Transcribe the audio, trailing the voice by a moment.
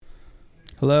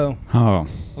Hello. Oh,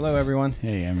 Hello, everyone.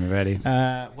 hey, everybody.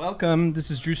 Welcome. This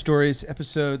is Drew Stories,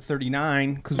 episode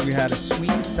 39, because we had a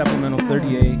sweet supplemental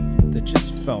 38 that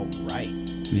just felt right.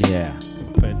 Yeah,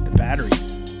 But the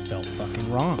batteries felt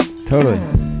fucking wrong. totally.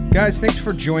 Guys, thanks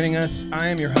for joining us. I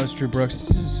am your host, Drew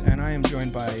Brooks, and I am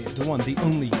joined by the one, the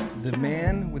only, the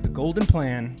man with the golden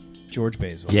plan, George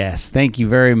Basil. Yes, thank you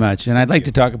very much. And I'd like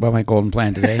to talk about my golden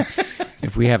plan today,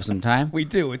 if we have some time. We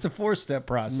do. It's a 4-step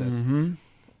process. Mm-hmm.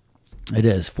 It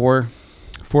is four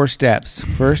steps.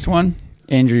 First one,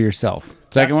 injure yourself.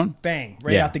 Second one, bang,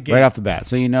 right out the gate. right off the bat.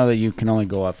 So you know that you can only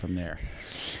go up from there.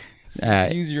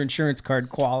 Use your insurance card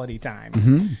quality time.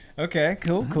 Mm-hmm. Okay,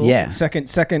 cool. Yeah. Second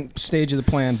stage of the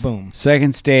plan, boom.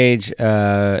 Second stage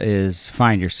is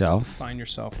find yourself. Find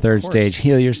yourself. Third Of course. stage,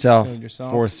 heal yourself. Heal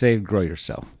yourself. Fourth stage, grow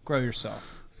yourself. Grow yourself.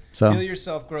 So Heal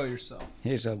yourself, grow yourself.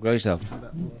 heal yourself, grow yourself. How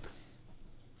that looks.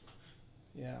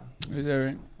 Yeah. Is that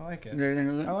right? I like it. Is everything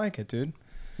okay? I like it, dude.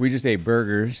 We just ate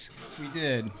burgers. We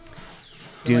did. I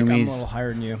feel like I'm a Doomies. little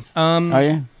higher than you. Oh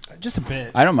yeah, Just a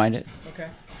bit. I don't mind it. Okay.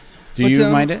 Do you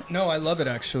mind it? No, I love it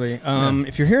actually.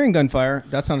 If you're hearing gunfire,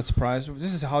 that's not a surprise.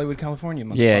 This is Hollywood, California,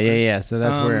 Yeah. motherfuckers. So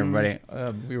that's where everybody.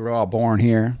 We were all born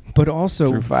here But also,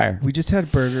 through fire. we just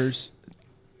had burgers.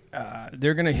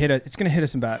 They're gonna hit us. It's gonna hit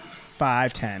us in about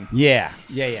 5-10. Yeah.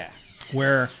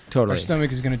 Where Totally. our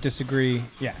stomach is going to disagree.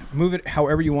 Yeah, move it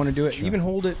however you want to do it. Sure. Even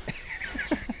hold it.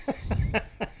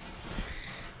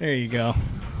 There you go.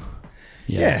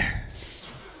 Yeah.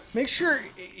 Make sure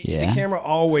Yeah. the camera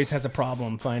always has a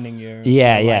problem finding you.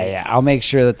 Yeah. I'll make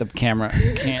sure that the camera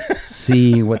can't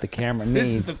see what the camera needs.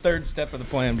 This is the third step of the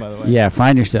plan, by the way. Yeah.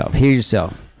 Find yourself. Heal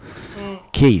yourself.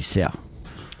 Kill yourself.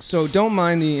 So don't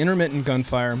mind the intermittent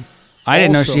gunfire. I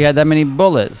didn't know Also- she had that many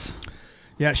bullets.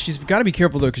 Yeah, she's got to be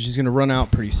careful though, because she's going to run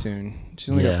out pretty soon. She's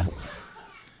only got 4.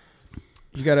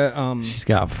 You gotta. She's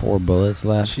got 4 bullets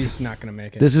left. She's not gonna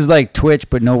make it. This is like Twitch,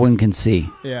 but no one can see.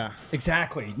 Yeah,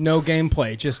 exactly. No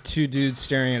gameplay, just 2 dudes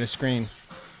staring at a screen.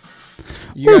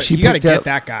 Ooh, she You gotta picked get up-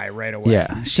 that guy right away.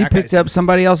 Yeah. She That picked guy's- up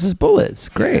somebody else's bullets.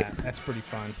 Great. Yeah, that's pretty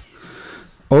fun.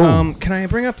 Oh. Can I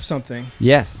bring up something?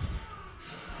 Yes.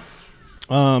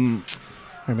 Or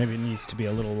maybe it needs to be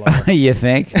a little lower. You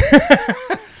think?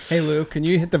 Hey Lou, can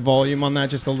you hit the volume on that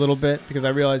just a little bit? Because I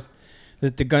realized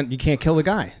that the gun, you can't kill the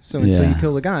guy. So until you Yeah.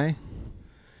 kill the guy.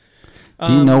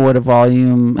 Do you know what a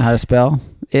volume, how to spell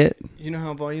it? You know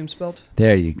how volume spelled?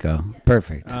 There you go.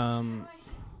 Perfect.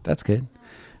 That's good.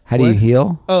 How do you what?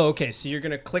 heal? Oh, okay. So you're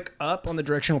gonna click up on the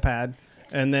directional pad,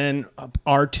 and then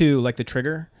R2, like the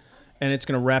trigger, and it's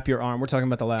gonna wrap your arm. We're talking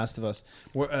about The Last of Us.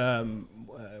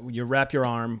 You wrap your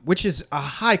arm, which is a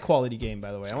high quality game,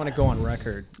 by the way. I want to go on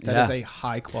record. That is Yeah. a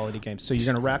high quality game. So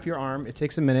you're gonna wrap your arm. It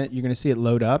takes a minute. You're gonna see it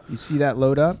load up. You see that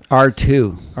load up?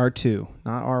 R2. R2,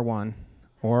 not R1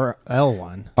 or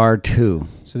L1. R2.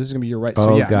 So this is gonna be your right. Oh,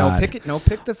 So yeah, God.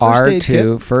 pick the first aid kit.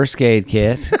 R2. First aid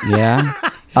kit. Yeah.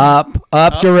 Up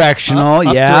directional.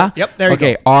 up yeah. yep, there you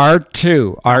okay. go.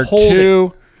 R2.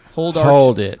 R2. Hold R2.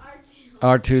 Hold it.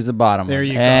 R2 is the bottom. There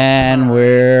you go. And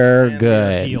we're And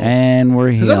good. we're healed. And we're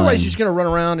healing. Because otherwise, you're just gonna run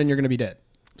around and you're gonna be dead.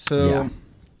 So, Yeah.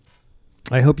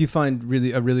 I hope you find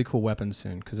a really cool weapon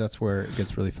soon, because that's where it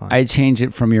gets really fun. I change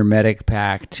it from your medic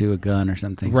pack to a gun or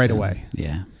something. Right soon. away.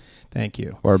 Yeah. Thank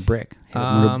you. Or a brick. Hit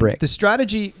it with a brick. The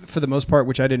strategy, for the most part,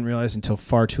 which I didn't realize until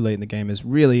far too late in the game, is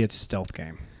really it's a stealth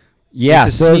game. Yeah,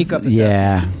 It's a sneak up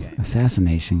assassination game.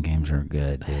 assassination games are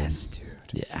good, dude. Yes, dude.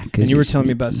 Yeah, And you were telling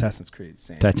me about Assassin's Creed.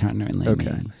 Same. That's not really Okay.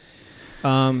 me.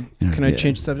 Can I good.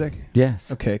 change the subject?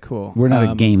 Yes. Okay, cool. We're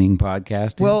not a gaming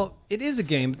podcast. Well, it is a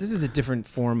game, but this is a different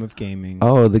form of gaming.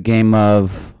 Oh, the game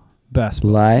of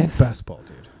Basketball. life? Basketball,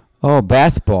 dude. Oh,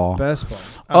 basketball. Basketball.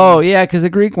 Oh, yeah, because the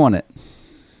Greek won it.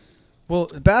 Well,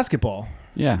 basketball.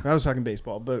 Yeah. I was talking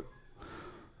baseball, but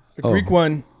the Oh. Greek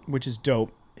one, which is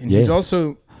dope. And Yes. he's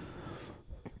also,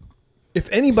 if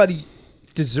anybody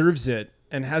deserves it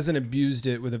and hasn't abused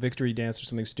it with a victory dance or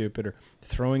something stupid or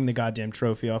throwing the goddamn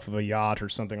trophy off of a yacht or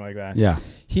something like that, Yeah.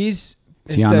 he's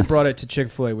Giannis. instead brought it to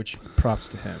Chick-fil-A, which props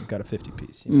to him. Got a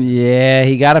 50-piece. You know? Yeah,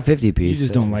 he got a 50 piece. You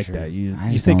just don't like that. I You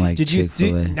just think? don't like Did you?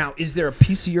 Chick-fil-A. Now, is there a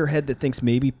piece of your head that thinks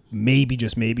maybe,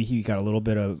 just maybe, he got a little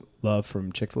bit of love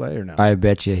from Chick-fil-A or no? I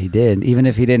bet you he did. Even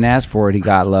if he didn't ask for it, he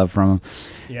got love from him.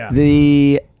 Yeah.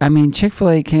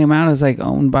 Chick-fil-A came out as like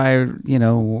owned by,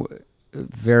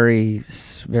 very,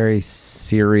 very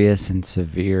serious and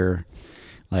severe,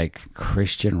 like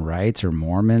Christian rights or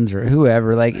Mormons or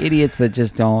whoever, like idiots that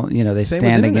just don't, they Same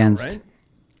stand with In-N-Out, against. right?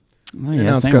 Oh, Yeah,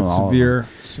 now it's same got with all of them.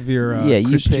 severe Yeah,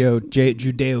 you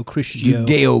Judeo-Christian.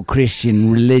 Judeo-Christian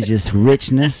religious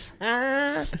richness.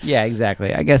 Yeah,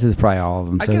 exactly. I guess it's probably all of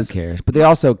them, so who cares? But they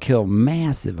also kill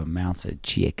massive amounts of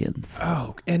chickens.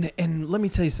 Oh, and let me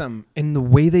tell you something. And the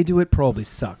way they do it probably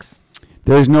sucks.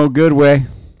 There's no good way.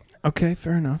 Okay,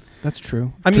 fair enough. That's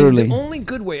true. I mean, Truly. the only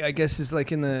good way, I guess, is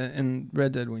like in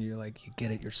Red Dead when you're like, you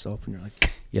get it yourself and you're like,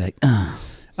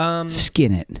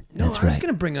 skin it. No, That's I was right.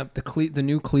 going to bring up the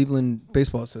new Cleveland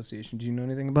Baseball Association. Do you know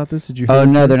anything about this? Did you? Oh,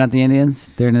 no, they're not the Indians.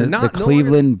 They're the not- no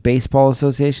Cleveland Baseball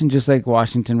Association, just like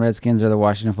Washington Redskins or the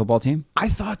Washington football team. I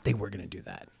thought they were going to do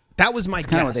that. That was my guess.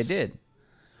 Kind of what they did.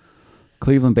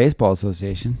 Cleveland Baseball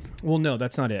Association. Well, no,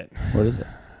 that's not it. What is it?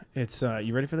 It's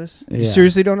you ready for this? Yeah. You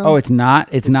seriously don't know? Oh, it's not?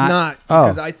 It's not? not Oh.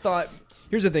 because I thought.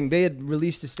 Here's the thing: they had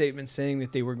released a statement saying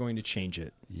that they were going to change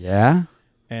it, Yeah?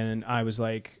 and I was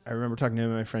like, I remember talking to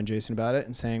my friend Jason about it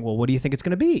and saying, "Well, what do you think it's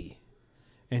going to be?"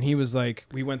 And he was like,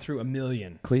 "We went through a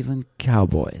million Cleveland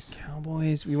Cowboys.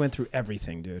 Cowboys. We went through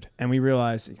everything, dude, and we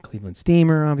realized Cleveland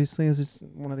Steamer obviously is just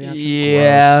one of the options.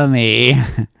 Yeah, me.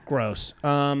 Gross.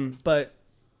 But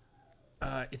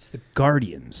it's the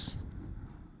Guardians.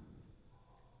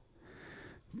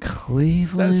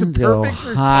 Cleveland,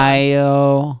 perfect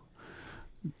Ohio.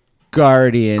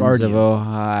 Guardians of Guardians.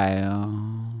 Ohio.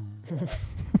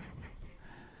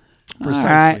 Precisely.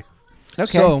 All right. Okay.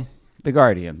 So The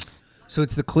Guardians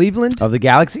it's the Cleveland. of the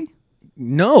Galaxy?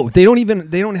 No, they don't have Just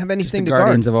the anything to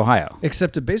Guardians guard of Ohio.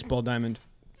 except a baseball diamond.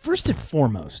 First and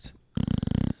foremost,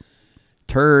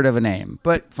 Turd of a name,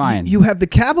 but fine. you have the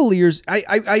Cavaliers.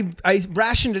 I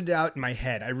rationed it out in my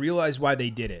head. I realized why they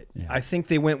did it. Yeah. I think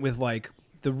they went with like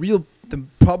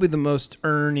probably the most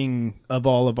earning of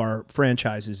all of our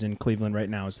franchises in Cleveland right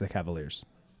now is the Cavaliers.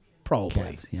 Probably.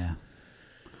 Cavs, yeah.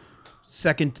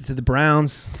 Second to the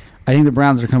Browns. I think the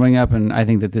Browns are coming up, and I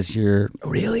think that this year,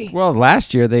 Really? well,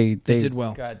 last year they did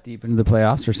well. got deep into the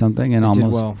playoffs or something, and They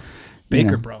almost did well.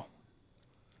 Baker, know. bro.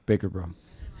 Baker bro.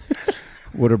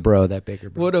 What a bro, that Baker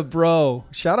bro. What a bro.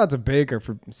 Shout out to Baker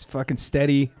for fucking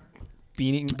steady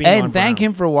being And on thank Brown.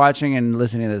 him for watching and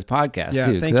listening to this podcast Yeah,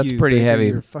 too. 'cause thank that's you, pretty Baker. heavy.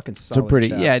 You're a fucking So solid pretty,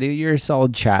 chap. yeah, dude. You're a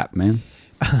solid chap, man.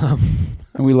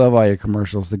 And we love all your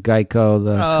commercials: the Geico,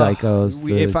 the Psychos,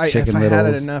 the if I Chicken had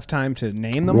Littles, enough time to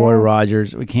name them Roy all,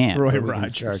 Rogers. We can't. Roy but we can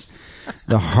Rogers. start.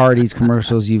 The Hardee's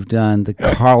commercials you've done, the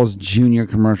Carl's Jr.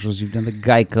 commercials you've done, the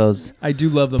Geicos, I do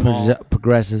love them all.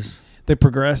 Progressives. The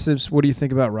Progressives. What do you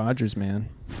think about Rogers, man?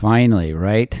 Finally,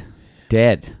 right?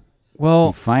 Dead. He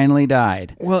Well, finally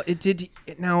died. it did.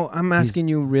 Now I'm asking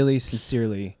you really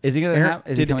sincerely. Is he gonna Aaron,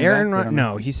 Is he did coming Aaron? back? We don't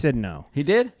know. No, he said no. He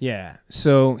did. Yeah.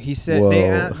 So he said Whoa.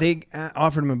 they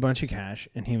offered him a bunch of cash,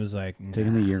 and he was like,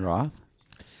 Taking the year off.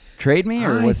 Trade me,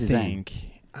 or what's he saying?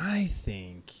 I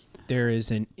think there is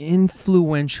an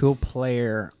influential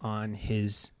player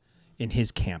in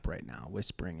his camp right now,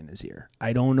 whispering in his ear.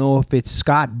 I don't know if it's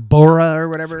Scott Bora or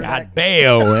whatever. Scott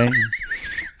Baio. Eh?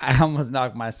 I almost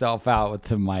knocked myself out with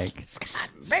the mic.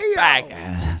 Scott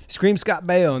Baio. Scream Scott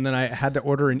Baio, and then I had to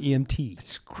order an EMT.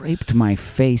 Scraped my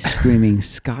face screaming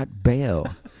Scott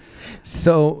Baio.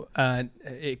 So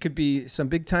it could be some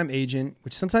big time agent,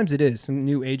 which sometimes it is. Some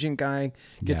new agent guy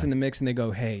gets Yeah. in the mix, and they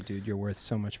go, "Hey, dude, you're worth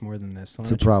so much more than this."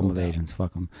 It's a problem with agents.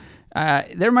 Fuck them.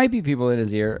 There might be people in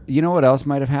his ear. You know what else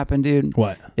might have happened, dude?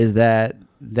 What? Is that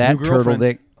New turtle girlfriend.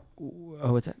 dick?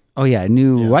 Oh, what's that? Oh yeah,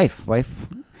 new Yeah. wife.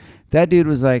 That dude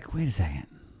was like, wait a second,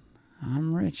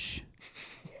 I'm rich.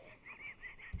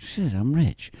 Shit, I'm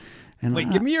rich. And Wait,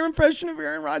 give me your impression of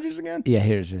Aaron Rodgers again. Yeah,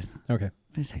 here's this. Okay.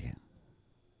 Wait a second.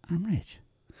 I'm rich.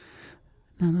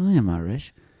 Not only am I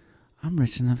rich, I'm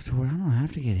rich enough to where I don't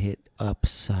have to get hit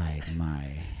upside my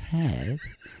head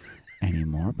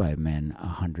anymore by men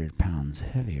 100 pounds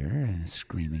heavier and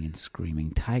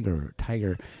screaming tiger,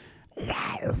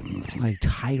 like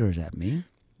tigers at me.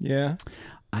 Yeah.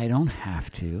 I don't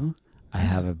have to. I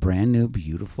have a brand new,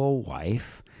 beautiful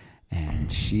wife,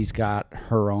 and she's got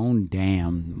her own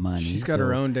damn money. She's got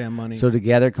her own damn money. So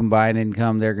together, combined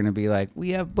income, they're going to be like, we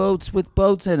have boats with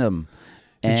boats in them.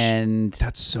 And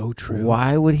that's so true.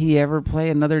 why would he ever play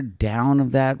another down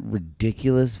of that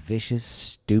ridiculous, vicious,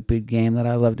 stupid game that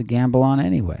I love to gamble on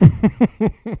anyway?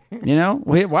 You know?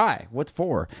 Why? What's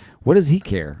for? What does he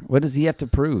care? What does he have to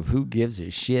prove? Who gives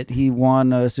a shit? He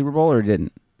won a Super Bowl or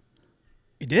didn't?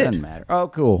 He did. Doesn't matter. Oh,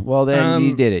 cool. Well, then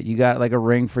you did it. You got like a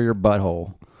ring for your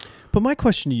butthole. But my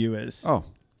question to you is, Oh.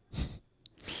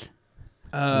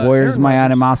 Where's Aaron my Rodgers-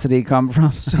 animosity come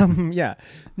from?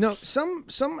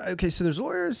 Okay, so there's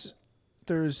lawyers,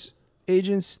 there's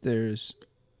agents, there's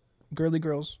girly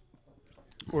girls,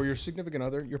 or your significant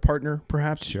other, your partner,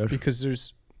 perhaps. Sure. Because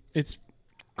it's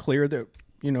clear that,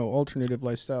 alternative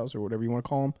lifestyles or whatever you want to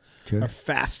call them Sure. are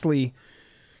fastly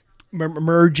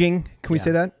merging. Can we Yeah.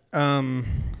 say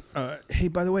that? Hey,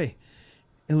 by the way,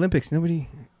 Olympics. Nobody.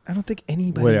 I don't think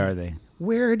anybody. What are they?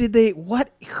 Where did they?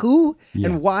 What? Who? Yeah.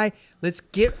 And why?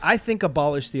 I think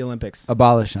abolish the Olympics.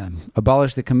 Abolish them.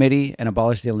 Abolish the committee and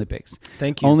abolish the Olympics.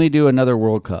 Thank you. Only do another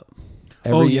World Cup.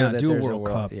 Yeah, do a there's World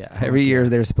Cup. Yeah, Fuck every year yeah.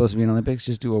 there's supposed to be an Olympics.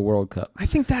 Just do a World Cup, I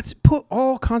think that's put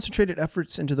all concentrated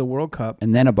efforts into the World Cup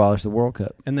and then abolish the World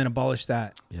Cup. and then abolish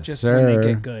that. Yes, just sir. when they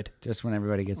get good. Just when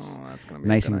everybody gets That's gonna be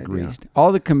nice a and good idea. greased.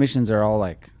 All the commissions are all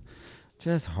like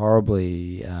just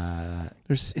horribly.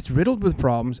 It's riddled with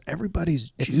problems.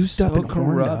 Everybody's It's juiced up so and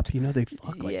horned corrupt. up. You know, they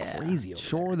fuck like yeah, crazy. Over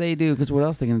sure they do. Because what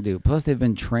else are they gonna do? Plus they've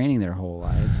been training their whole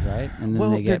lives, right? And then Well,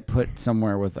 they get put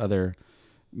somewhere with other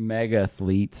mega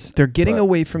athletes. They're getting But-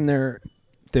 away from their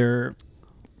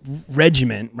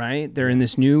regiment, right? They're in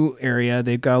this new area.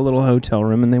 They've got a little hotel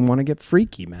room, and they want to get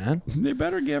freaky, man. They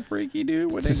better get freaky,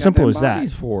 dude. What It's they as got simple them as that.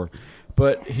 bodies For.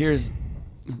 But here's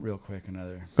real quick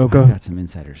another. Oh, go. I've got some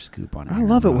insider scoop on it. I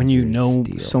love it when you know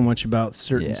Steel. so much about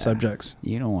certain Yeah. subjects.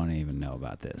 You don't want to even know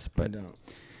about this, but don't.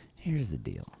 here's the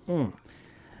deal. Mm.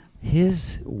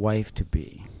 His wife to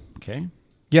be, okay?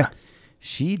 Yeah.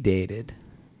 She dated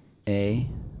a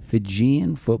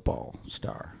Fijian football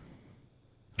star.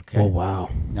 Okay. Oh wow.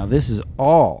 Now this is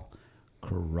all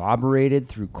corroborated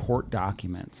through court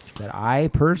documents that I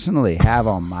personally have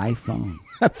on my phone.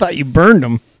 I thought you burned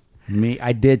them.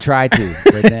 I did try to,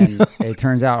 but then it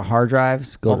turns out hard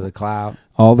drives go to the cloud.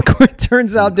 All the it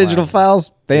turns out digital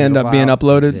files they end Digital up being files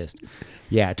uploaded. exist.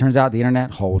 Yeah, it turns out the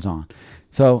internet holds on.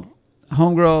 So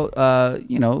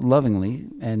homegirl, lovingly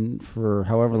and for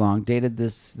however long dated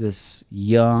this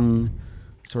young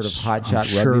sort of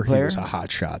hotshot rugby player. He was a hot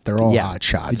shot. They're all hot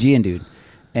shots. Fijian dude.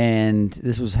 And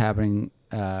this was happening.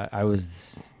 I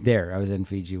was there. I was in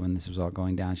Fiji when this was all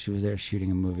going down. She was there shooting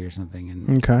a movie or something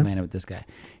and Okay. landed with this guy.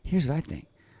 Here's what I think.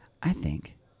 I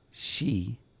think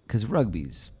because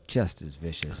rugby's just as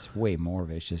vicious, way more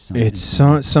vicious. It's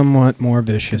somewhat more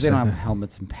vicious. Because they don't I have think.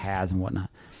 helmets and pads and whatnot.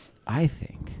 I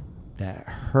think that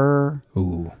her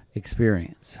Ooh.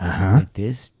 experience Uh-huh. with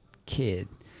this kid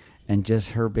and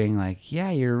just her being like,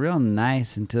 yeah, you're real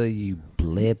nice until you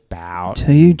blip out.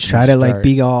 Till you try to like start-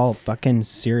 be all fucking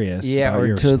serious. Yeah, about or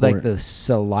your till like sport. the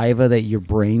saliva that your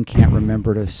brain can't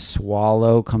remember to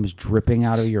swallow comes dripping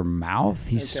out of your mouth.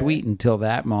 He's sweet until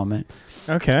that moment.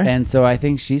 Okay. And so I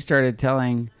think she started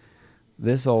telling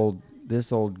this old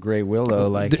gray willow,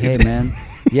 like, hey man,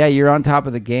 yeah, you're on top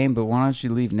of the game, but why don't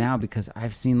you leave now? Because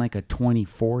I've seen like a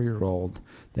 24-year-old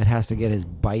that has to get his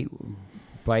bite.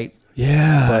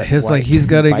 Yeah, But his what- like he's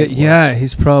got to bite get. what? Yeah,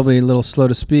 he's probably a little slow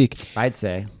to speak. I'd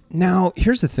say Now,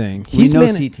 here's the thing. we know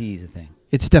man- CT is a thing.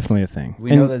 It's definitely a thing.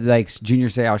 We And know that like Junior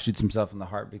Seau shoots himself in the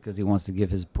heart because he wants to give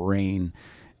his brain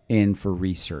in for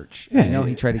research. Yeah, I know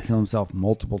he tried to kill himself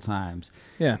multiple times.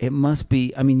 Yeah. It must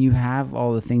be. I mean, you have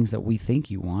all the things that we think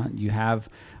you want. You have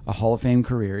a Hall of Fame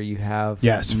career. You have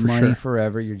Yes, for money sure.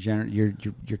 forever. Your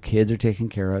kids are taken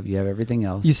care of. You have everything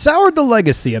else. You soured the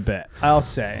legacy a bit, I'll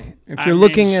say. If you're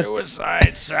looking at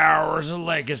suicide sours a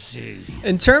legacy.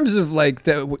 in terms of like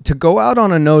to go out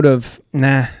on a note of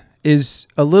nah is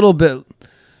a little bit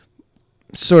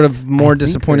sort of more think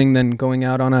disappointing than going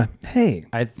out on a hey.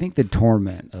 I think the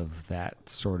torment of that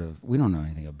sort of, we don't know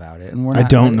anything about it, and we're I not,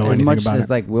 don't know as anything much about as it.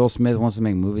 like Will Smith wants to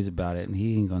make movies about it, and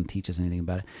he ain't gonna teach us anything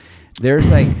about it.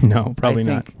 There's like No, probably I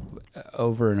not. think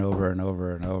over and over and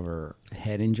over and over,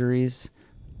 head injuries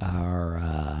are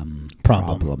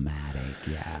problematic.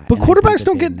 Yeah, But And I think quarterbacks that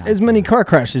don't they get knock as many them. car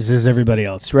crashes as everybody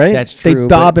else, right? That's They true,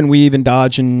 bob but- and weave and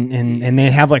dodge and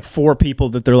they have like four people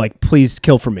that they're like, please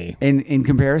kill for me. In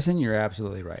comparison, you're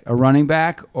absolutely right. A running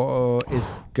back is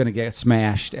gonna get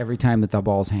smashed every time that the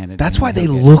ball's handed. That's and why they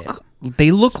he'll get look hit.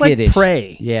 they look like Skittish.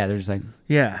 prey. Yeah, they're just like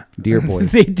Yeah. deer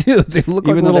boys. They do. They look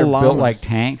Even like though little they're built llamas. like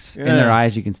tanks, in Yeah. their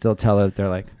eyes you can still tell that they're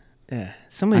like Yeah.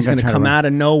 Somebody's I'm going gonna to try to come run. out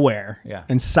of nowhere Yeah.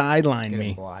 and sideline getting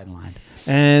me. blind lined.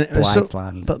 And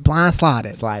Blind but blind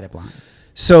slotted. Slide it blind.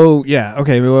 So yeah,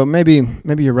 okay. Well, maybe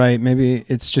you're right. Maybe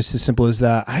it's just as simple as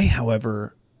that. I,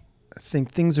 however,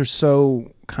 think things are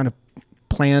so kind of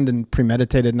planned and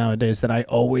premeditated nowadays that I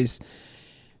always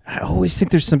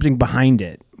think there's something behind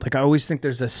it. Like I always think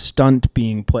there's a stunt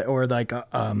being played or like a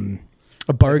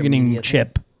bargaining media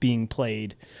chip being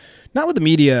played. Not with the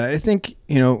media. I think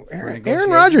Aaron negotiation?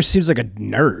 Rodgers seems like a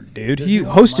nerd, dude. Does He he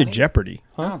want hosted money? Jeopardy.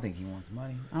 I don't think he wants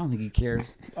money. I don't think he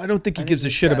cares. I don't think he I think gives a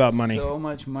he's shit got about money. So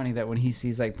much money that when he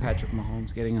sees like Patrick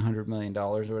Mahomes getting $100 million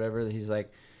or whatever, he's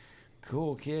like,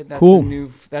 "Cool, kid. That's Cool.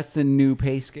 the new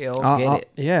pay scale. Get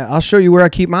it." I'll show you where I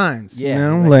keep mines. Yeah, you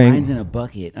know, he's like mine's in a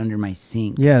bucket under my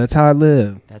sink. yeah, that's how I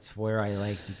live. That's where I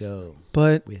like to go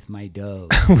But with my dough.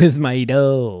 with my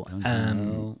dough, Don't you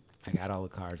know? I got all the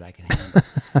cars I can handle.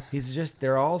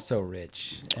 They're all so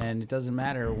rich, and it doesn't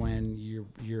matter when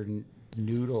your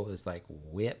noodle is like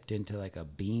whipped into like a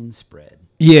bean spread.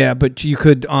 Yeah, but you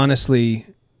could honestly,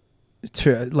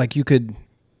 you could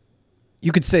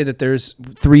say that there's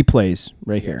 3 plays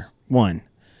right here. 1,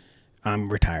 I'm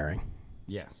retiring.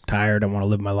 Yes. Tired. I want to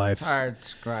live my life.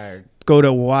 Tired. Go to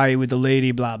Hawaii with the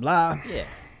lady. Blah blah. Yeah.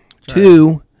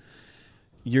 2,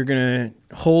 you're gonna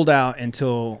hold out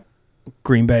until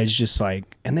Green Bay is just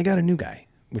like, and they got a new guy,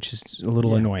 which is a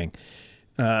little annoying.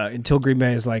 Until Green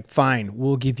Bay is like, fine,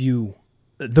 we'll give you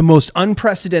the most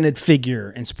unprecedented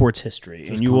figure in sports history,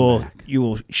 and you will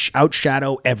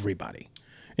outshadow everybody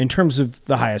in terms of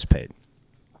the highest paid.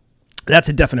 That's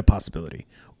a definite possibility.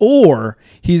 Or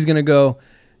he's gonna go,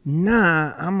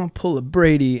 nah, I'm gonna pull a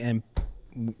Brady and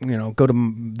go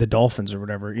to the Dolphins or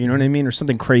whatever, you know what I mean, or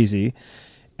something crazy.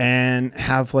 And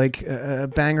have like a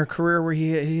banger career where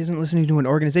he isn't listening to an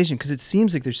organization, because it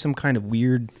seems like there's some kind of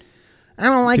weird. I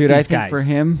don't like these guys. Dude, I think for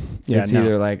him, it's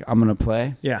either like I'm gonna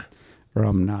play, or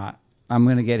I'm not. I'm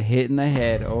gonna get hit in the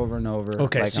head over and over.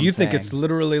 Okay, so you think it's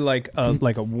literally like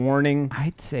a warning?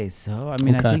 I'd say so. I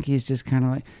mean, I think he's just kind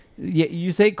of like,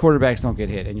 you say quarterbacks don't get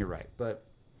hit, and you're right, but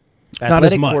not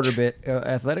as much.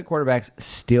 Athletic quarterbacks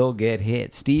still get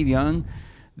hit. Steve Young.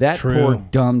 That poor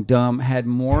dumb had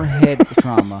more head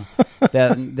trauma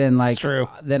than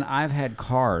I've had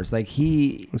cars. Like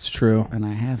It's true. And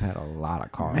I have had a lot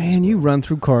of cars. Man, you run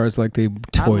through cars like they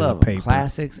toilet I love paper.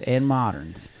 Classics and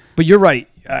moderns. But you're right.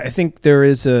 I think there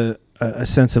is a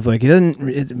sense of like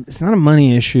it's not a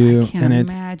money issue. I can't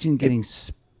imagine getting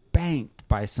spanked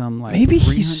by some like maybe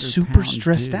he's super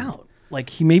stressed dude. out. Like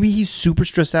he's super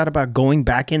stressed out about going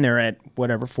back in there at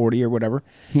whatever 40 or whatever.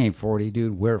 He ain't 40,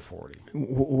 dude. We're 40.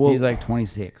 He's like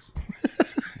 26.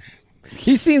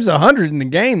 He seems 100 in the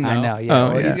game, though. I know.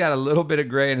 Yeah. He's got a little bit of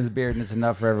gray in his beard, and it's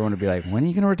enough for everyone to be like, "When are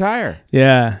you going to retire?"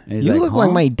 Yeah. You look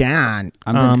like my dad.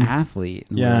 I'm an athlete.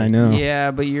 And yeah, I know.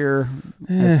 Yeah, but you're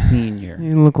a senior.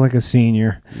 You look like a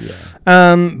senior.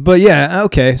 Yeah. But yeah.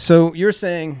 Okay. So you're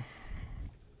saying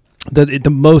that the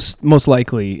most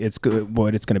likely it's good.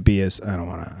 What it's going to be is I don't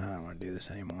want to do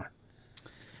this anymore.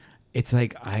 It's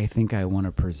like I think I want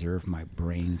to preserve my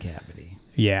brain cavity.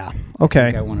 Yeah.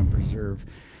 Okay. I want to preserve.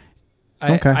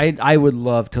 Okay. I would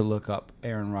love to look up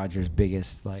Aaron Rodgers'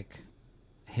 biggest like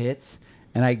hits,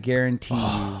 and I guarantee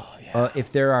you,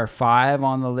 if there are 5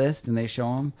 on the list and they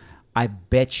show them, I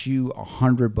bet you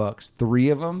 $100, 3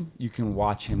 of them you can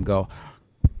watch him go.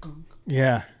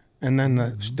 Yeah. And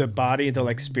then the body, the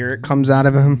like spirit comes out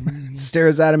of him,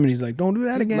 stares at him, and he's like, "Don't do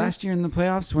that again." Last year in the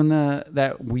playoffs, when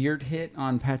that weird hit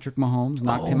on Patrick Mahomes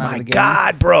knocked him out of the game. Oh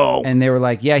my God, bro! And they were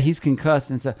like, "Yeah, he's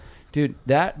concussed." And so, dude,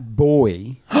 that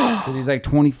boy, because he's like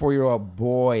 24-year-old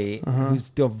boy who's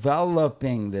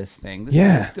developing this thing. This thing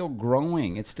is still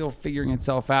growing. It's still figuring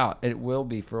itself out. It will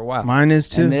be for a while. Mine is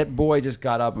too. And that boy just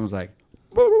got up and was like.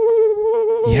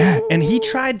 Yeah, and he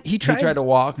tried to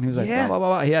walk, and he was like, blah, blah, blah,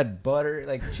 blah. He had butter,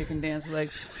 like chicken dance, like.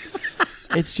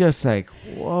 It's just like,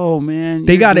 whoa, man!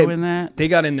 They got doing that. They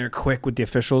got in there quick with the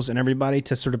officials and everybody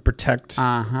to sort of protect.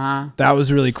 That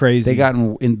was really crazy. They got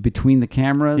in between the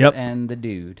cameras and the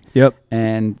dude. Yep.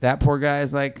 And that poor guy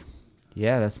is like,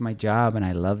 yeah, that's my job, and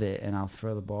I love it, and I'll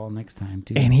throw the ball next time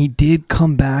too. And he did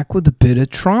come back with a bit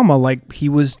of trauma, like he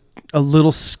was a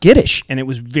little skittish, and it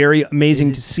was very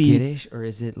amazing to see. Skittish, or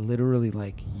is it literally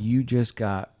like you just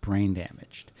got brain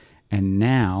damaged, and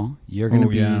now you're going to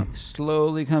be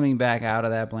slowly coming back out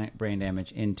of that brain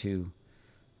damage into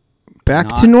back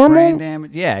to normal? Brain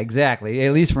damage. Yeah, exactly.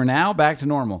 At least for now, back to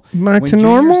normal. Back to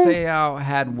normal. Junior Seau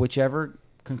had whichever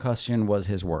concussion was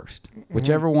his worst.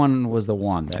 Whichever one was the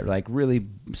one that like really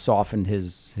softened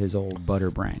his old butter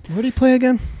brain. What did he play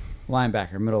again?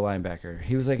 Linebacker, middle linebacker.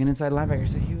 He was like an inside linebacker,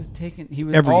 so he was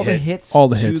every all hit, the hits all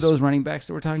the to hits. Those running backs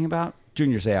that we're talking about.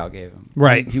 Junior Seau gave him.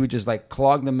 Right. He would just like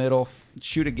clog the middle,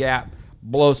 shoot a gap,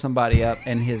 blow somebody up,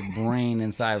 and his brain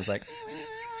inside was like.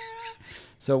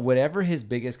 So whatever his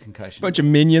biggest concussion. Bunch of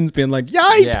minions being like,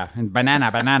 "Yipe!" Yeah, and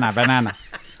banana.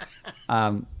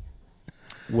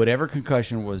 Whatever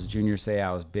concussion was Junior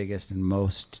Seau's biggest and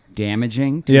most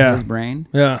damaging to his brain.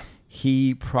 Yeah.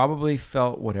 He probably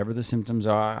felt whatever the symptoms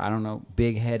are. I don't know,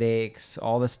 big headaches,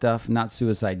 all the stuff. Not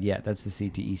suicide yet. That's the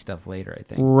CTE stuff later, I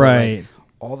think. Right. Like,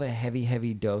 all the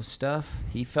heavy dose stuff,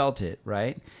 he felt it,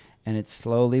 right? And it's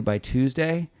slowly, by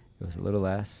Tuesday, it was a little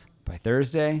less. By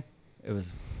Thursday, it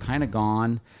was kind of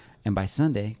gone. And by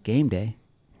Sunday, game day,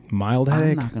 mild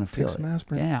headache. I'm not going to feel it. Some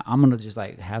aspirin. Yeah, I'm going to just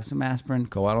like have some aspirin,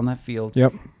 go out on that field,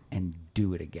 Yep, and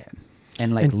do it again.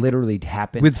 and like literally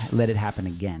happen, let it happen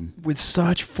again with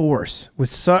such force.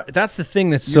 That's the thing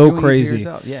that's You're so doing it to crazy.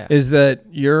 yourself, yeah. Is that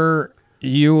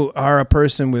you are a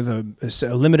person with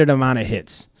a limited amount of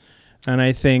hits, and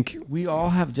I think we all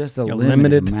have just a limited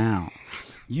limited amount.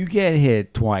 You get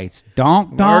hit twice.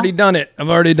 Donk, donk. I've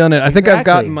already done it. I think I've Exactly.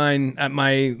 gotten mine at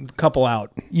my couple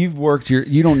out. You've worked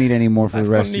you don't need any more for the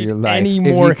rest of your life. Any If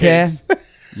more you can, hits.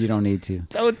 you don't need to.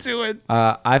 Don't do it.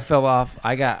 I fell off.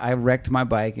 I wrecked my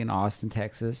bike in Austin,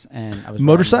 Texas, and I was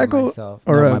Motorcycle riding by myself.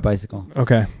 or No, a- my bicycle.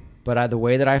 Okay. But the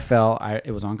way that I fell,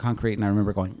 it was on concrete, and I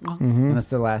remember going, and that's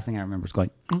the last thing I remember is going,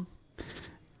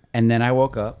 and then I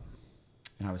woke up,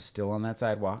 and I was still on that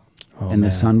sidewalk, and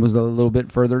the sun was a little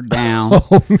bit further down,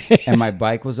 and my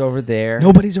bike was over there.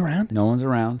 Nobody's around. No one's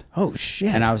around, Oh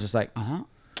shit. and I was just like,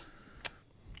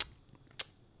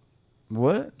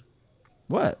 What?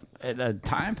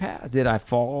 Time passed. Did I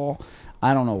fall?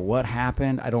 I don't know what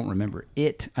happened. I don't remember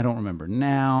it. I don't remember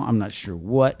now. I'm not sure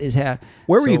what is happening.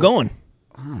 Where were you going?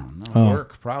 I don't know.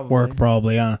 Work, probably. Work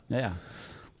probably. Yeah.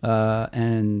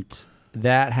 And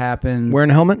that happens. Wearing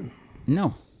a helmet?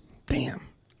 No. Damn.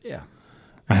 Yeah.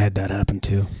 I had that happen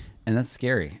too. And that's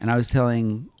scary. And I was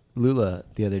telling Lula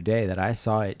the other day that I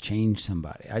saw it change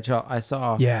somebody. I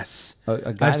saw Yes. a guy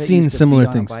I've that seen used to similar be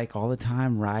on things. a bike all the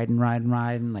time, riding,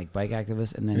 like bike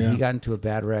activist, and then Yeah. he got into a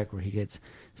bad wreck where he gets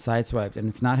sideswiped, and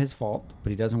it's not his fault, but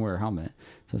he doesn't wear a helmet,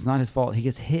 so it's not his fault. He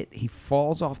gets hit, he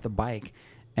falls off the bike,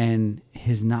 and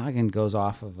his noggin goes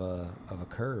off of a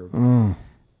curb,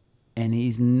 and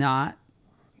he's not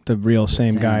The real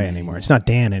same same guy anymore. anymore. It's not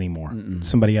Dan anymore.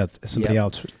 Somebody else. Somebody Yep.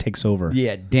 else takes over.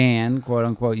 Yeah, Dan, quote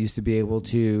unquote, used to be able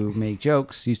to make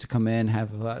jokes, used to come in,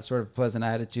 have a sort of pleasant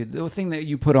attitude. The thing that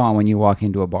you put on when you walk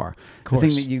into a bar. The thing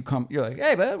that you're like,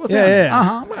 hey, bud, what's Yeah,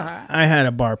 happening? yeah. I had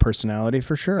a bar personality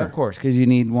for sure. Of course, because you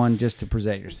need one just to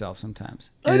present yourself sometimes.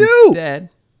 I And do. Instead,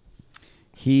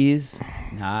 he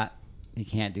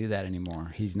can't do that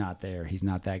anymore. He's not there. He's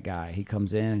not that guy. He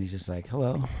comes in and he's just like,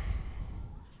 hello.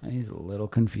 And he's a little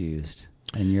confused.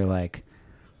 And you're like,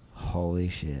 holy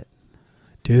shit.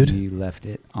 Dude, You left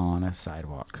it on a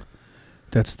sidewalk.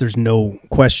 there's no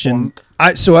question.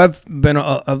 I've been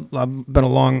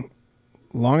long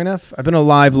enough. I've been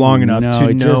alive long enough No, to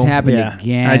it know. just happened yeah,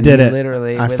 again. I did it.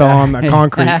 Literally. I fell on the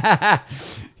concrete.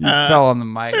 You fell on the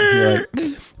mic. You're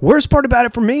like, Worst part about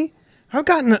it for me, I've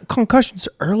gotten concussions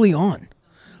early on.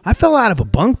 I fell out of a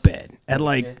bunk bed at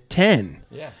like 10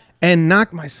 yeah. and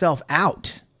knocked myself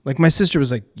out. Like my sister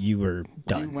was like, "You were You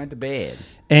done," went to bed.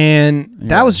 and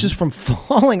that was just from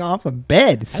falling off a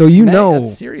bed. So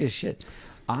That's serious shit.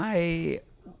 I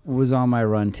was on my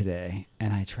run today,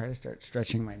 and I try to start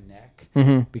stretching my neck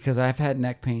because I've had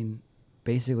neck pain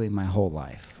basically my whole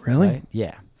life. Really? Right?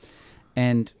 Yeah.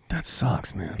 And that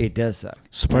sucks, man. it does suck.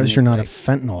 Surprised And you're not it's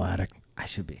a fentanyl addict. I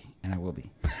should be, and I will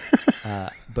be.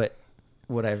 But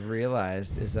what I've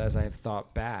realized is, as I've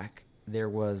thought back, there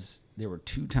were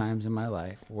 2 times in my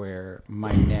life where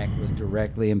my neck was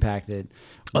directly impacted.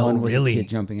 Oh, One was really? a kid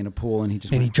jumping in a pool, and he And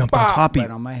he went jumped on bop top of right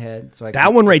you. on my head. So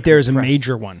That one right there is a compressed.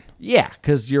 major one. Yeah,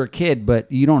 because you're a kid, but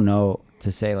you don't know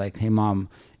to say like, "Hey, mom,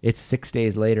 it's 6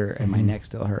 days later, and my neck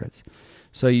still hurts."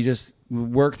 So you just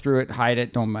work through it, hide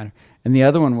it, don't matter. And the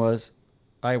other one was,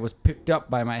 I was picked up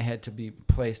by my head to be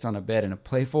placed on a bed in a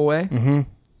playful way. Mm-hmm.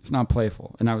 It's not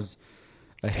playful, and I was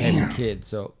a heavy kid,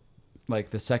 so like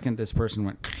the second this person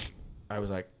went, I was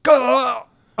like, "Oh,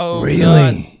 Really?"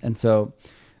 God." And so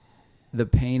the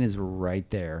pain is right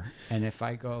there, and if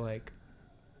I go like,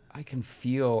 I can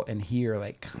feel and hear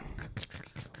like,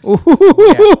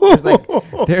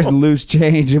 there's loose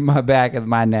change in my back of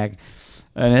my neck,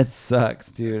 and it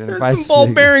sucks, dude. And There's some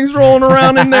ball bearings rolling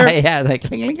around in there. yeah, like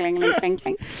cling, cling, cling, cling,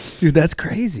 cling. Dude, that's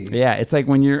crazy. Yeah, it's like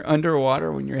when you're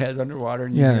underwater, when your head's underwater,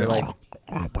 and you Yeah. hear like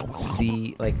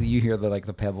like you hear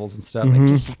the pebbles and stuff.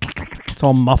 It's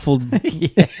all muffled.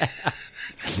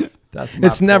 That's my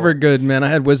It's never fault. good, man. I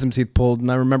had wisdom teeth pulled,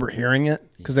 and I remember hearing it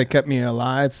because they kept me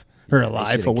alive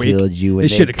should've awake. killed you when They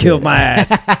they should have killed could. my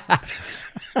ass.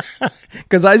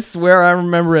 Because I swear I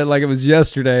remember it like it was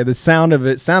yesterday. The sound of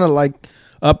it sounded like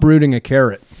uprooting a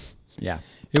carrot. Yeah,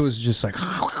 It was just like,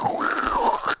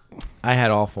 I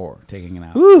had all 4 taking it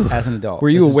out Whew. as an adult. Were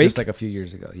you This is awake? Just like a few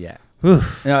years ago. Yeah. whew.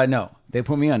 No, they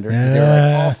put me under because they were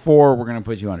like, all 4 we're gonna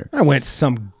put you under. I went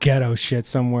some ghetto shit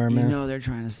somewhere, You man. know they're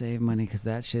trying to save money because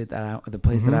that shit the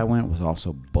place that I went was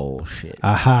also bullshit.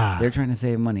 Aha. They're trying to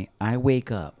save money. I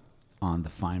wake up on the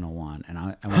final one, and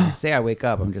when I say I wake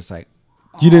up, I'm just like,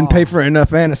 You didn't pay for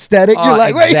enough anesthetic. You're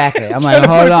like, wait. exactly. I'm like,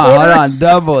 hold on,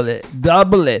 double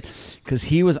it, because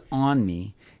he was on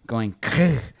me going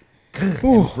and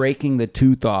breaking the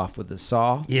tooth off with a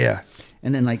saw. Yeah.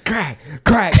 and then like crack,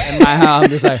 and I'm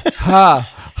just like,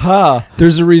 ha.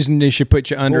 There's a reason they should put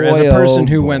you under. As a Boy, person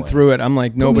oh who boy. went through it, I'm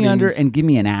like, Put nobody me under needs- and give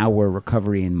me an hour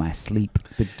recovery in my sleep,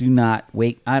 but do not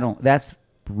wake. I don't. That's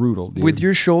brutal, dude. With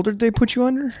your shoulder, they put you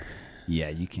under. yeah,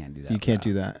 you can't do that. You can't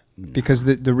do that because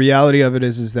the reality of it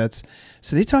is that's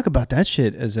so they talk about that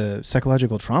shit as a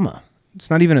psychological trauma. It's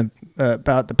not even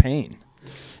about the pain.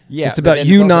 Yeah, It's but about then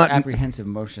you also not- apprehensive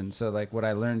motion. So like what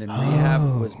I learned in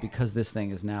rehab was because this thing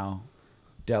is now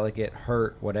delicate,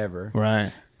 hurt, whatever.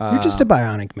 Right. You're just a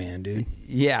bionic man, dude.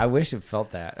 Yeah, I wish it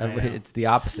felt that. I know. It's the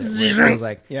opposite. Where it feels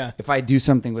like Yeah. if I do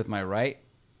something with my right,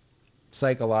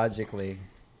 psychologically,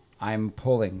 I'm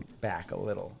pulling back a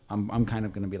little. I'm kind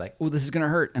of going to be like, oh, this is going to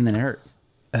hurt, and then it hurts.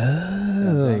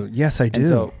 Oh, yes, I do. And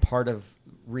so part of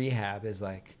rehab is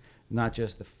like not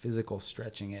just the physical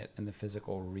stretching it and the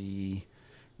physical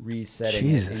resetting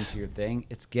Jesus. it into your thing.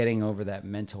 It's getting over that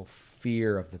mental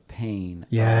fear of the pain.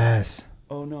 Yes.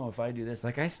 Oh no, if I do this,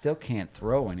 like I still can't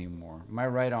throw anymore. My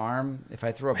right arm, if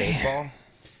I throw a baseball,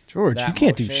 George, that you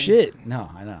can't do motion- shit. No,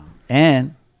 I know.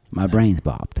 And my brain's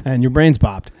bopped. And your brain's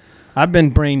bopped. I've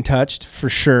been brain touched for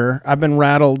sure. I've been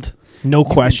rattled, no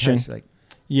question. Like,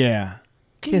 Yeah.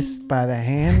 Kissed by the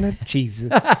hand of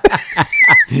Jesus.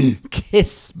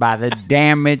 kissed by the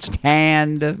damaged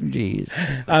hand of Jesus.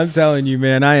 I'm telling you,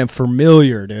 man, I am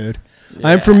familiar, dude.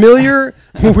 I'm familiar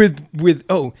with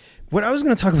what I was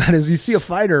going to talk about is you see a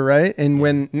fighter, right? And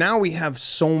when now we have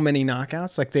so many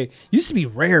knockouts, like they used to be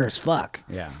rare as fuck.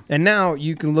 Yeah. And now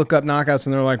you can look up knockouts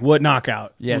and they're like, what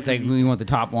knockout? Yeah, it's like we want the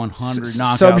top 100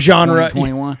 knockouts. Subgenre.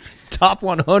 2021. Top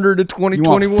 100 of You want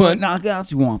 2021. foot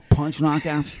knockouts? You want punch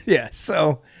knockouts? Yeah.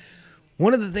 So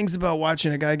one of the things about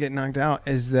watching a guy get knocked out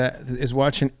is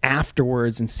watching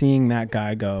afterwards and seeing that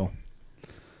guy go,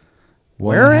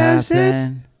 where is it?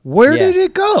 happened? Where Yeah. did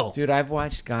it go? Dude, I've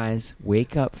watched guys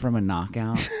wake up from a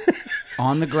knockout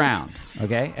on the ground,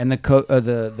 okay? And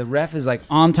the ref is like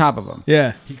on top of him.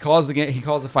 Yeah. He calls the game. He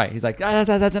calls the fight. He's like, that's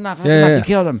enough. That's enough. Yeah. You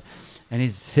killed him. And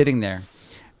he's sitting there.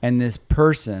 And this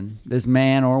person, this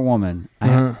man or woman,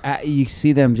 you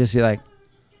see them just be like,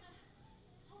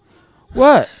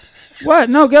 what? What?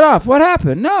 No, get off. What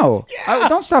happened? No.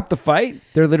 Don't stop the fight.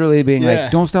 They're literally being Yeah.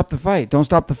 like, don't stop the fight. Don't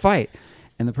stop the fight.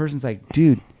 And the person's like,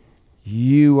 dude,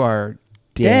 you are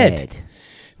dead.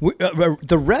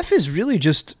 The ref is really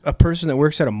just a person that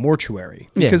works at a mortuary.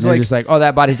 Yeah, Because they're like, just like, oh,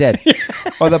 that body's dead.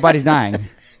 Oh, that body's dying.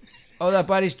 Oh, that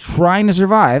body's trying to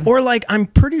survive. or like, I'm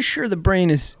pretty sure the brain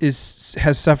has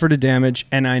suffered a damage,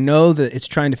 and I know that it's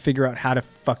trying to figure out how to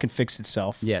fucking fix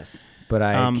itself. Yes, but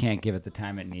I can't give it the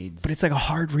time it needs. But it's like a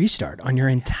hard restart on your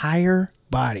entire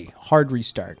body. Hard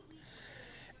restart.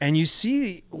 And you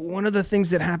see one of the things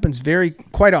that happens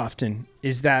quite often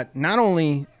is that not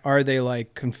only are they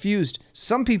like confused,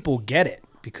 some people get it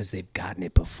because they've gotten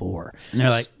it before. And they're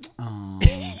like, oh,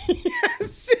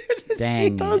 Yes, dude, dang see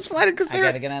those it. fighters, 'cause I they're-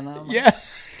 gotta get on them. yeah.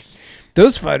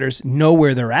 Those fighters know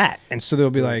where they're at, and so they'll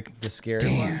be like, The scary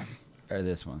Damn. ones or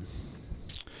this one.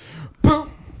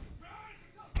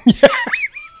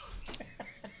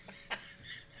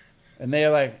 And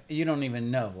they're like, you don't even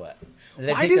know what.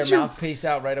 They Why take does their your- mouthpiece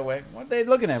out right away. What are they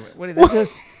looking at? What is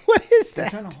this? "What is They're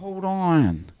that?" trying to hold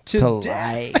on To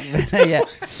life. Yeah.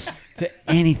 To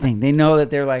anything. They know that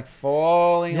they're like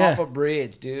falling Yeah. off a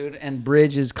bridge, dude. And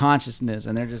bridge is consciousness.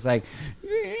 And they're just like,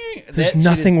 There's that shit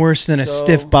nothing is worse than a so-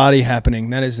 stiff body happening.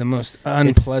 That is the most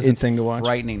unpleasant thing to watch.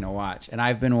 Frightening to watch. And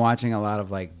I've been watching a lot of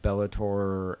like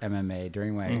Bellator MMA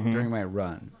during my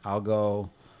run. I'll go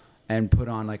and put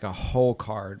on like a whole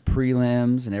card,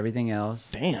 prelims and everything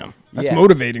else. Damn, that's Yeah.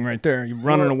 motivating right there. You're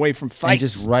running away from And fights.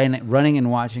 just running and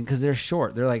watching because they're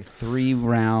short. They're like 3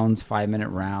 rounds, 5-minute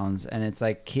rounds, and it's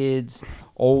like kids,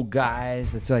 old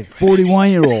guys. It's like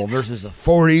 41-year-old versus a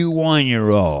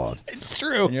 41-year-old, It's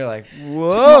true. and you're like, It's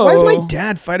like, whoa. why is my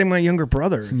dad fighting my younger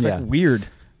brother? It's Yeah. like weird.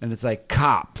 And it's like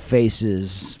cop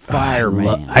faces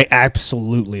fireman, I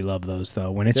absolutely love those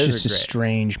though. When it's Those just are a great.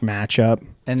 strange matchup.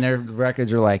 and their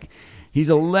records are like, he's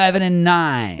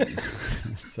 11-9.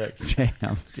 It's like,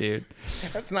 damn, dude.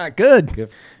 That's not good. Good.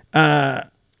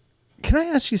 Can I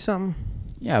ask you something?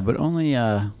 Yeah, but only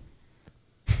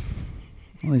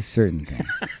certain things.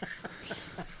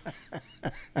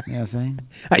 You know what I'm saying?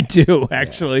 I do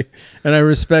actually, and I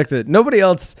respect it. Nobody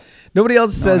else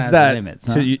says has that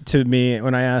limits, to me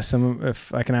when I ask them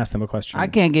if I can ask them a question. I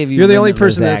can't give you. You're the only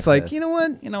limitless person that's like, access. you know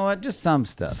what? You know what? Just some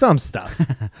stuff. Some stuff.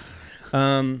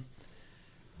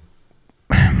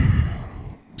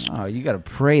 Oh, you got to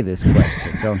pray this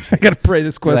question, don't you? I gotta pray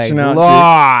this question like,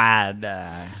 out.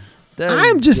 dude. Lord,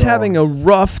 I'm just having a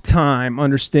rough time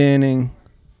understanding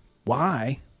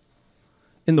why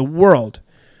in the world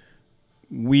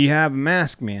we have a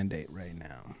mask mandate right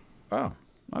now. Oh,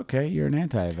 okay. You're an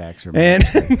anti-vaxxer. And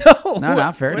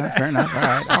No, fair enough. All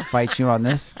right, I'll fight you on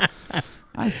this.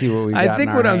 I see what we got. I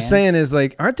think what I'm saying is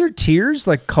like, aren't there tiers,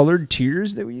 like colored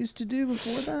tiers that we used to do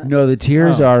before that? No, the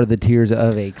tiers are the tiers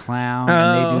of a clown,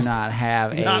 and they do not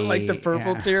have not like the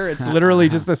purple tier. It's literally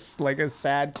just a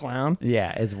sad clown.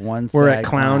 Yeah, it's one. We're at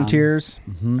clown tiers.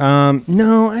 No,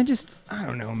 I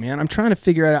don't know, man. I'm trying to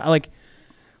figure out. Like,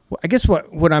 I guess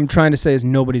what I'm trying to say is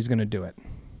nobody's going to do it.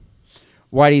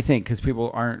 Why do you think? Because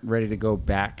people aren't ready to go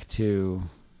back to.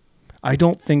 I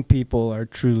don't think people are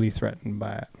truly threatened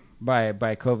by it. By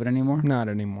COVID anymore? Not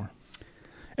anymore.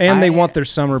 And they want their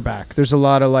summer back. There's a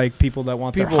lot of like people that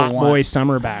want their hot boy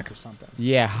summer back or something.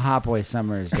 Yeah, hot boy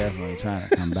summer is definitely trying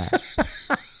to come back.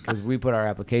 Because we put our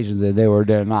applications in, they were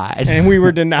denied. And we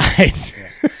were denied.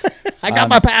 I got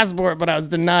my passport, but I was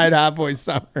denied hot boy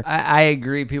summer. I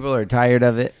agree. People are tired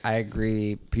of it. I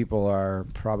agree. People are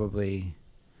probably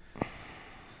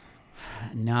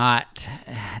not.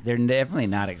 They're definitely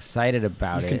not excited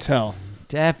about it. You can tell.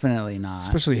 Definitely not.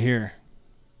 Especially here.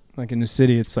 Like in the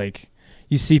city, it's like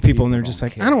you see people and they're just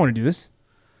like, I don't want to do this.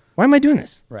 Why am I doing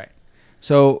this? Right.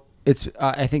 So it's.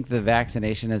 I think the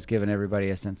vaccination has given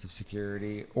everybody a sense of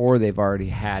security, or they've already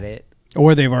had it.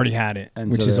 Or they've already had it,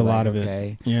 and which so is a like, lot of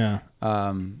okay. it. Yeah.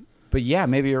 But yeah,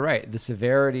 maybe you're right. The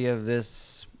severity of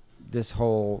this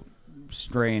whole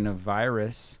strain of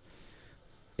virus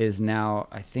is now,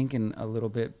 I think, in a little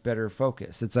bit better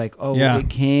focus. It's like, it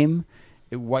came,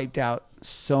 it wiped out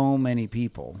so many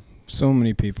people. So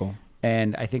many people.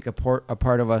 And I think a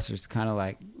part of us is kind of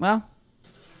like, well,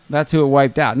 that's who it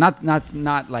wiped out. Not.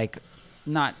 I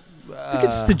think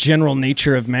it's the general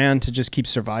nature of man to just keep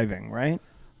surviving, right?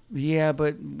 Yeah,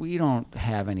 but we don't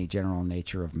have any general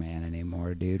nature of man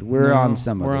anymore, dude. We're on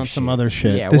some other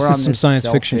shit. Yeah, this is some science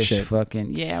fiction shit. We're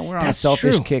on a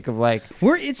selfish kick of like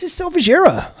it's a selfish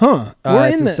era, huh?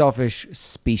 It's a selfish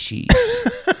species.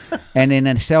 And in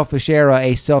a selfish era,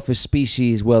 a selfish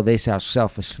species, well, they shall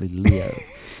selfishly live.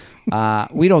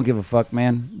 We don't give a fuck,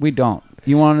 man. We don't.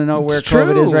 You want to know where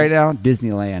COVID is right now?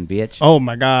 Disneyland, bitch. Oh,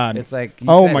 my God. It's like...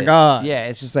 God. Yeah,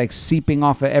 it's just like seeping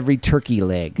off of every turkey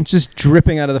leg. It's just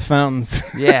dripping out of the fountains.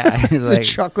 Yeah. It's like, a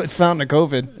chocolate fountain of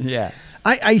COVID. Yeah.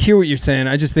 I hear what you're saying.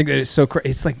 I just think that it's so crazy.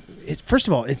 It's like... first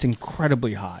of all, it's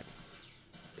incredibly hot.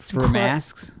 For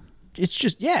masks? It's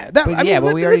just... Yeah. But let's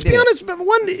be honest. But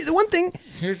the one thing...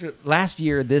 Last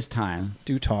year, this time...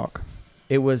 Do talk.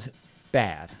 It was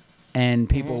bad. And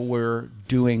people were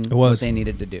doing what they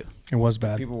needed to do. It was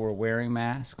bad. People were wearing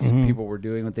masks. Mm-hmm. People were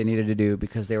doing what they needed to do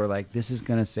because they were like, this is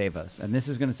going to save us. And this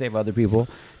is going to save other people.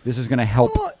 This is going to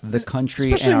help the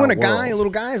country. Especially and when a little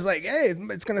guy is like, hey,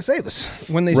 it's going to save us.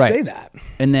 When they say that.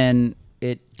 And then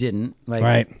it didn't.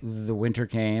 The winter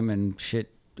came and shit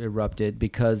erupted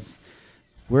because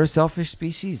we're a selfish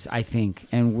species, I think.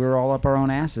 And we're all up our own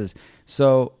asses.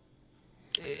 So...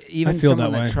 Even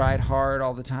someone that tried hard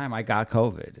all the time, I got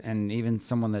COVID. And even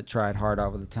someone that tried hard all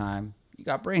the time, you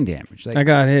got brain damage. Like, I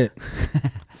got hit.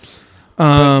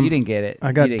 You didn't get it.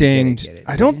 I got dinged.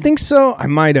 I don't think so. I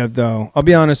might have, though. I'll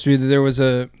be honest with you. There was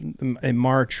a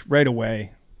March right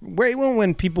away.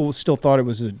 When people still thought it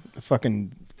was a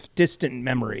fucking distant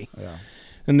memory. Yeah.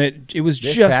 And that it was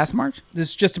just past March? This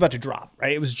is just about to drop,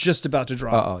 right? It was just about to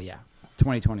drop. Oh, yeah.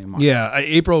 2020 March. Yeah.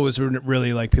 April was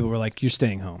really like, people were like, you're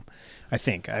staying home. I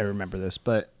think I remember this,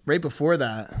 but right before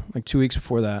that, like 2 weeks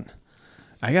before that,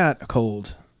 I got a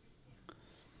cold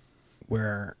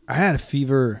where I had a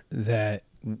fever that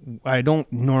I don't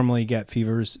normally get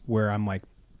fevers where I'm like,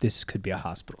 this could be a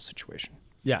hospital situation.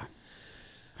 Yeah.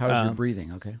 How was your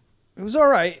breathing? Okay. It was all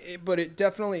right, but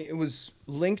it was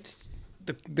linked.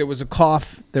 There was a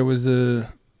cough. There was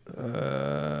but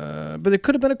it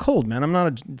could have been a cold, man. I'm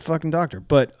not a fucking doctor,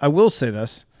 but I will say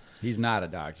this. He's not a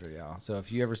doctor, y'all. So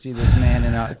if you ever see this man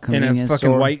in a convenience fucking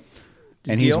store white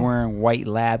and he's wearing white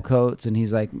lab coats and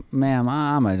he's like, ma'am,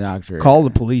 I'm a doctor. Call the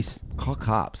police. Call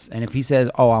cops. And if he says,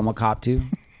 oh, I'm a cop too.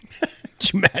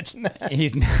 Could you imagine that?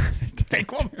 He's not a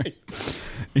doctor.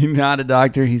 He's not a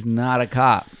doctor. He's not a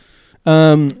cop.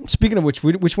 Speaking of which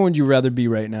one would you rather be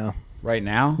right now? Right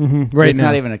now? Mm-hmm. Right it's now.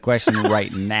 Not even a question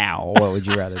right now. What would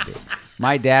you rather be?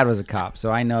 My dad was a cop, so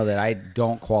I know that I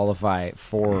don't qualify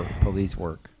for police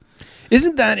work.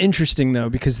 Isn't that interesting though?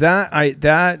 Because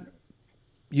that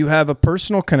you have a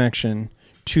personal connection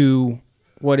to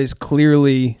what is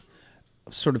clearly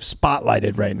sort of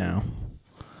spotlighted right now.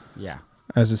 Yeah,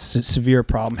 as a severe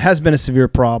problem, has been a severe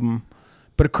problem,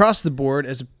 but across the board,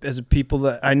 as a people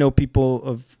that I know,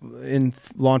 people in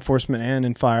law enforcement and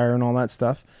in fire and all that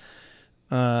stuff,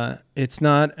 It's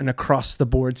not an across the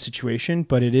board situation,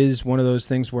 but it is one of those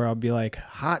things where I'll be like,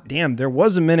 hot damn, there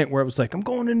was a minute where it was like, I'm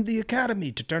going into the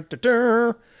academy.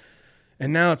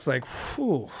 And now it's like,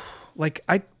 whew, like,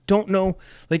 I don't know.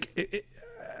 Like,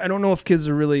 I don't know if kids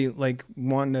are really like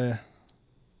wanting to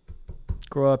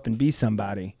grow up and be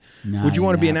somebody. Would you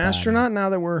want to be an astronaut now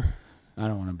that we're... I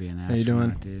don't want to be an How you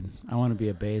doing? astronaut, dude. I want to be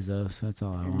a Bezos. That's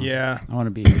all I want. Yeah. I want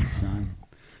to be his son.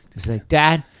 Just like,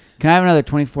 Dad, can I have another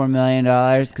 $24 million?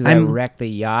 Because I wrecked the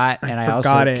yacht and I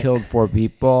also killed 4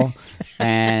 people.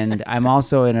 And I'm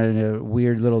also in a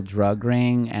weird little drug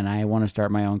ring and I want to start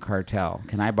my own cartel.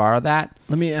 Can I borrow that?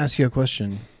 Let me ask you a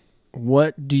question.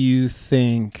 What do you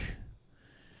think...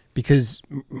 Because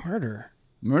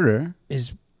murder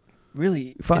is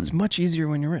really fun. It's much easier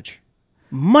when you're rich.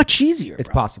 Much easier. It's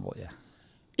bro. possible, yeah.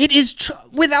 It is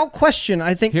without question.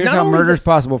 I think here's not how only murder is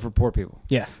possible for poor people.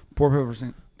 Yeah, poor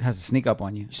people has to sneak up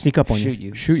on you, sneak up on shoot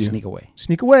you, sneak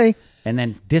away, and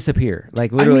then disappear.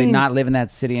 Like literally not live in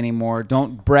that city anymore.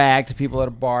 Don't brag to people at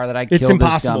a bar that I killed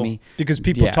this dummy because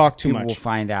people talk too much. People will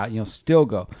find out. You'll still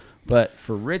go. But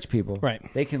for rich people, right,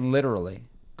 they can literally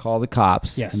call the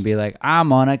cops yes. and be like, I'm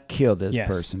gonna kill this yes.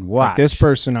 person. Watch. Like this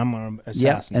person, I'm gonna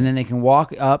assassinate. Yeah, and then they can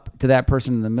walk up to that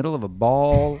person in the middle of a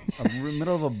ball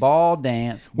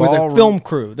dance with a film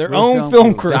crew, their own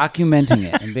film crew, documenting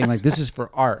it and being like, "This is for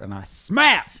art," and I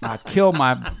kill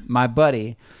my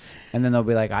buddy, and then they'll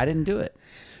be like, "I didn't do it."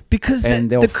 Because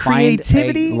they'll the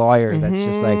creativity find a lawyer that's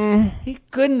just like, he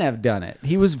couldn't have done it.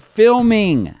 He was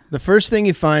filming. The first thing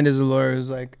you find is a lawyer who's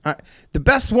like, the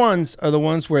best ones are the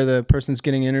ones where the person's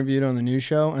getting interviewed on the news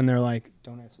show and they're like,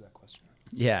 don't answer that question.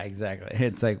 Yeah, exactly.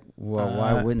 It's like, well,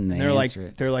 why wouldn't they answer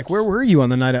it? They're like, where were you on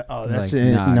the night of, oh, that's like,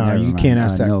 it. No, you can't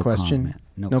ask that no question.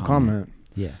 Comment. No comment.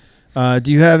 Yeah.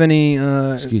 Do you have any...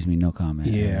 Excuse me, no comment.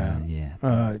 Yeah.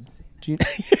 Yeah. Do you...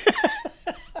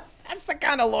 That's the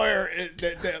kind of lawyer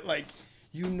that like,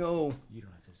 you don't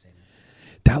have to say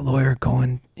that lawyer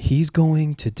he's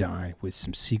going to die with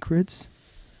some secrets.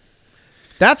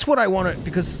 That's what I want to,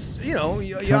 because, you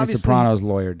Tony obviously... Soprano's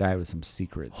lawyer died with some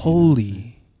secrets.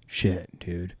 Holy shit,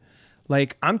 dude.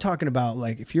 Like, I'm talking about,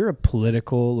 like, if you're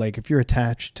if you're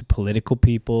attached to political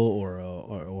people or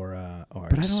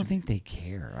but I don't think they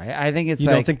care. I think it's you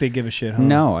don't think they give a shit, huh?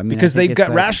 No, I mean, because they've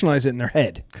got rationalized it in their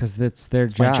head. Because that's their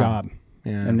job. My job.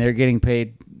 Yeah. And they're getting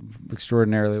paid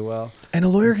extraordinarily well. And a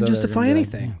lawyer can justify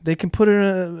anything. Yeah. They can put in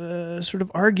a sort of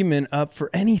argument up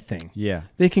for anything. Yeah.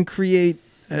 They can create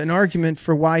an argument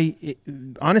for why,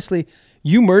 honestly,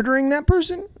 you murdering that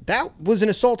person, that was an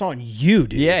assault on you,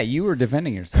 dude. Yeah, you were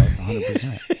defending yourself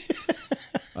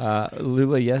 100%.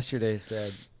 Lula yesterday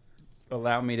said,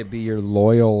 allow me to be your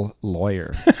loyal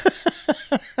lawyer.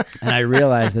 And I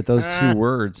realized that those 2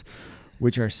 words,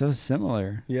 which are so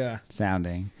similar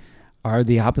sounding, are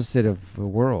the opposite of the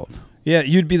world. Yeah,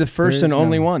 you'd be the first and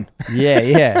only one.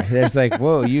 Yeah. There's like,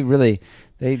 whoa, you really...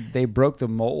 They broke the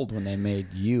mold when they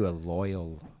made you a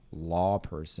loyal law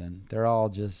person. They're all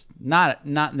just... They're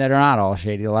not all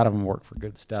shady. A lot of them work for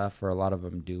good stuff, or a lot of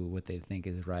them do what they think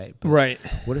is right. But right.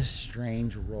 What a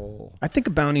strange role. I think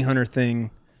a bounty hunter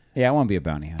thing... Yeah, I want to be a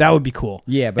bounty hunter. That would be cool.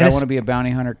 Yeah, but I want to be a bounty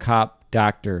hunter, cop,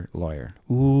 doctor, lawyer.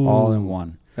 Ooh. All in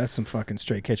one. That's some fucking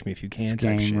straight catch me if you can.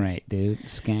 Skang right, dude.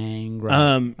 Skang right.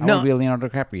 I want to be a Leonardo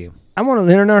DiCaprio. I want a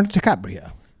Leonardo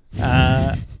DiCaprio.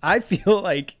 I feel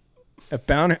like a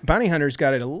bounty hunter's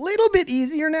got it a little bit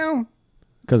easier now.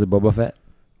 Because of Boba Fett?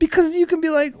 Because you can be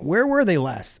like, where were they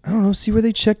last? I don't know. See where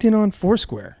they checked in on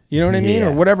Foursquare. You know what I mean?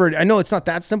 Or whatever. I know it's not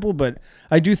that simple, but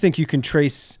I do think you can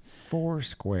trace...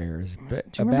 Foursquare is Do you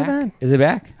remember that? Is it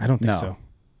back? I don't think so.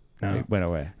 No. It went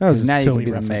away. That was a now silly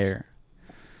you can be reference. the mayor.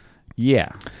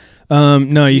 Yeah.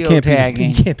 No, you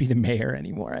can't be the mayor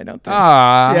anymore, I don't think.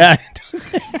 Ah. Yeah.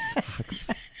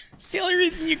 It's the only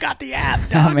reason you got the app,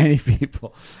 dog. How many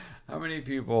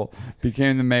people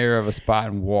became the mayor of a spot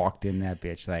and walked in that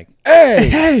bitch like,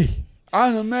 hey,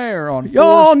 I'm the mayor on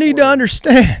Y'all need to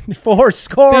understand 4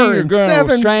 score and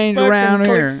 7 strange around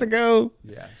here. clicks ago.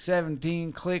 Yeah,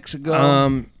 17 clicks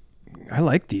ago. I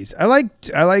like these. I like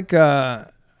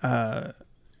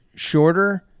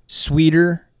shorter,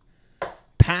 sweeter,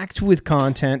 packed with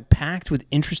content, packed with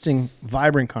interesting,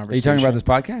 vibrant conversation. Are you talking about this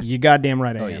podcast? You goddamn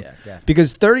right I am. Yeah, definitely.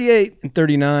 Because 38 and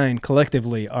 39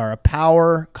 collectively are a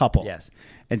power couple. Yes.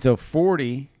 And so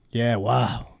 40... Yeah,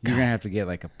 wow. You're going to have to get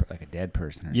like a dead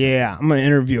person or something. Yeah, I'm going to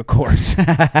interview a corpse.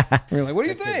 We're like, what do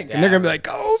you think? And they're going to be like,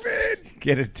 COVID.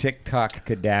 Get a TikTok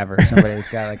cadaver. Somebody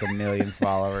that's got like 1 million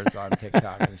followers on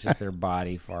TikTok. It's just their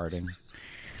body farting.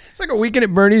 It's like a Weekend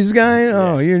at Bernie's guy.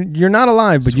 Oh, you're not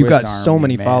alive, but you got so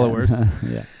many followers.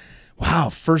 Yeah. Wow,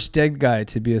 first dead guy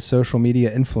to be a social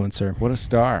media influencer. What a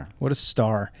star. What a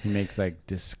star. He makes like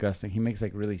disgusting. He makes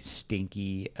like really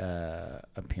stinky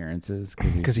appearances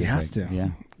Because he has to. Yeah.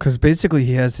 Because basically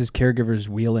he has his caregivers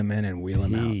wheel him in and wheel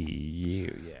him out.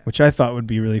 Yeah. Which I thought would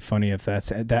be really funny if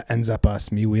that ends up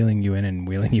me wheeling you in and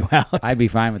wheeling you out. I'd be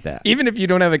fine with that. Even if you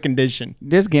don't have a condition.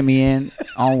 Just get me in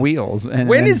on wheels. And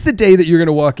When is the day that you're going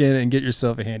to walk in and get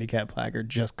yourself a handicap placard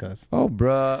just because? Oh,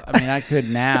 bro. I mean, I could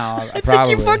now. I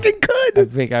probably. think you fucking could. I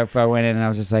think if I went in and I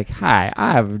was just like, hi,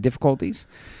 I have difficulties.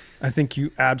 I think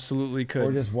you absolutely could.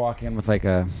 Or just walk in with like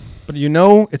a... But you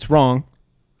know it's wrong.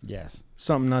 Yes.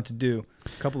 Something not to do. A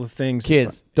couple of things.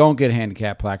 Kids, don't get a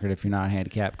handicap placard if you're not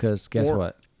handicapped, because guess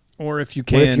what? Or if you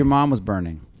What if can, your mom was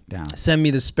burning down? send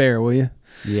me the spare, will you?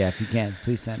 Yeah, if you can,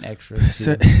 please send extras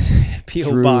to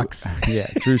P.O. Box. Yeah,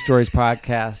 True Stories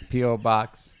Podcast, P.O.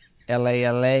 Box,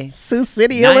 LALA, Sioux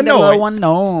City, Illinois.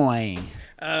 Illinois.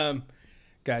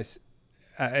 Guys,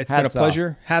 it's been a Hats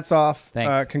pleasure. Hats off.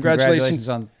 Thanks. Congratulations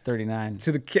on 39.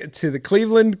 to the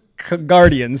Cleveland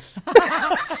Guardians.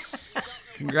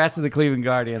 Congrats to the Cleveland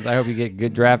Guardians. I hope you get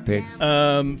good draft picks.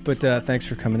 But thanks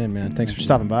for coming in, man. Thanks for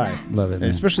stopping by. Love it,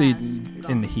 man. Especially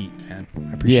in the heat, man.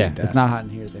 I appreciate that. It's not hot in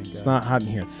here, thank God. It's not hot in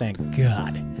here, thank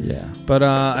God. Yeah. But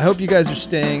I hope you guys are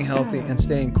staying healthy and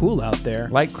staying cool out there.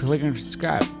 Like, click, and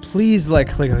subscribe. Please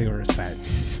click, or subscribe.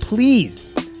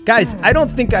 Please. Guys, I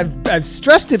don't think I've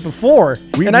stressed it before.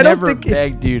 We and I don't never think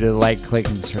begged you to like, click,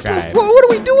 and subscribe. What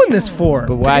are we doing this for?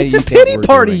 But why it's do a you think pity we're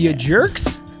party, doing you it?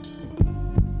 jerks.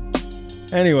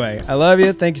 Anyway, I love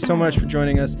you. Thank you so much for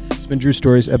joining us. It's been Drew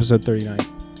Stories, episode 39.